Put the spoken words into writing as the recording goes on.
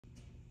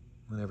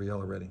Whenever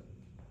y'all are ready.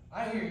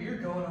 I hear you're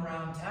going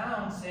around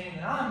town saying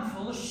that I'm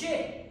full of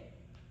shit.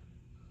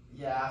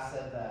 Yeah, I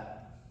said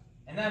that.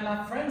 And that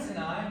my friends and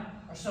I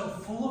are so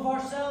full of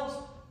ourselves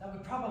that we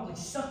probably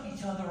suck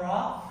each other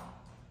off.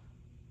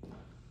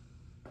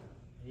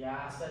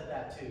 Yeah, I said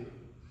that too.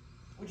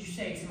 What'd you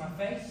say to my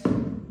face?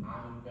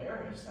 I'm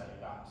embarrassed that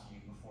it got to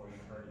you before you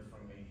heard it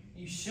from me.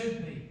 You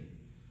should be.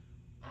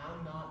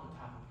 I'm not the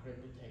type of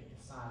prick to take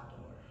the side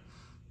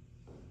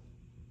door.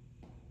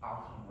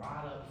 I'll come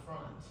right up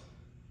front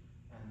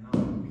and knock.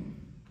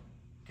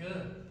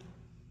 Good.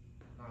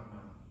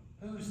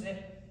 No. Who's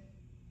it?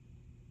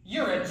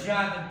 You're a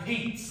jiving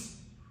Pete's.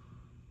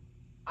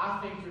 I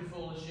think you're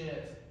full of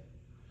shit.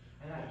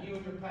 And that you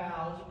and your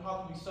pals are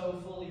probably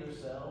so full of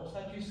yourselves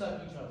that you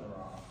suck each other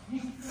off. You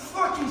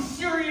fucking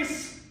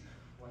serious?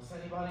 What's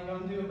anybody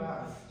gonna do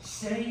about it?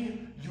 Say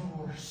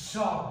you're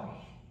sorry.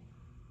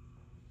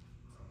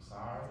 I'm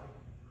sorry.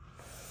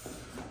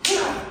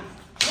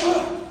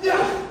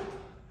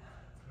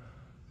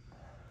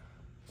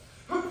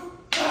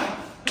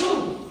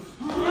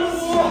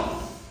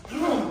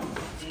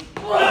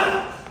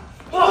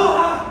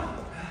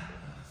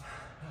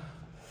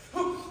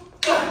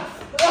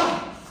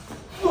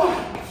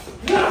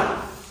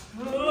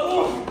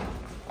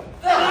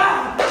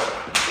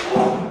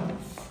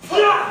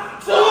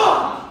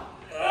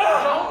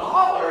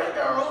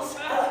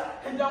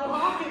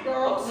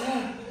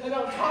 And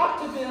don't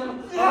talk to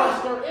them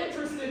unless they're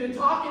interested in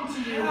talking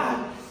to you.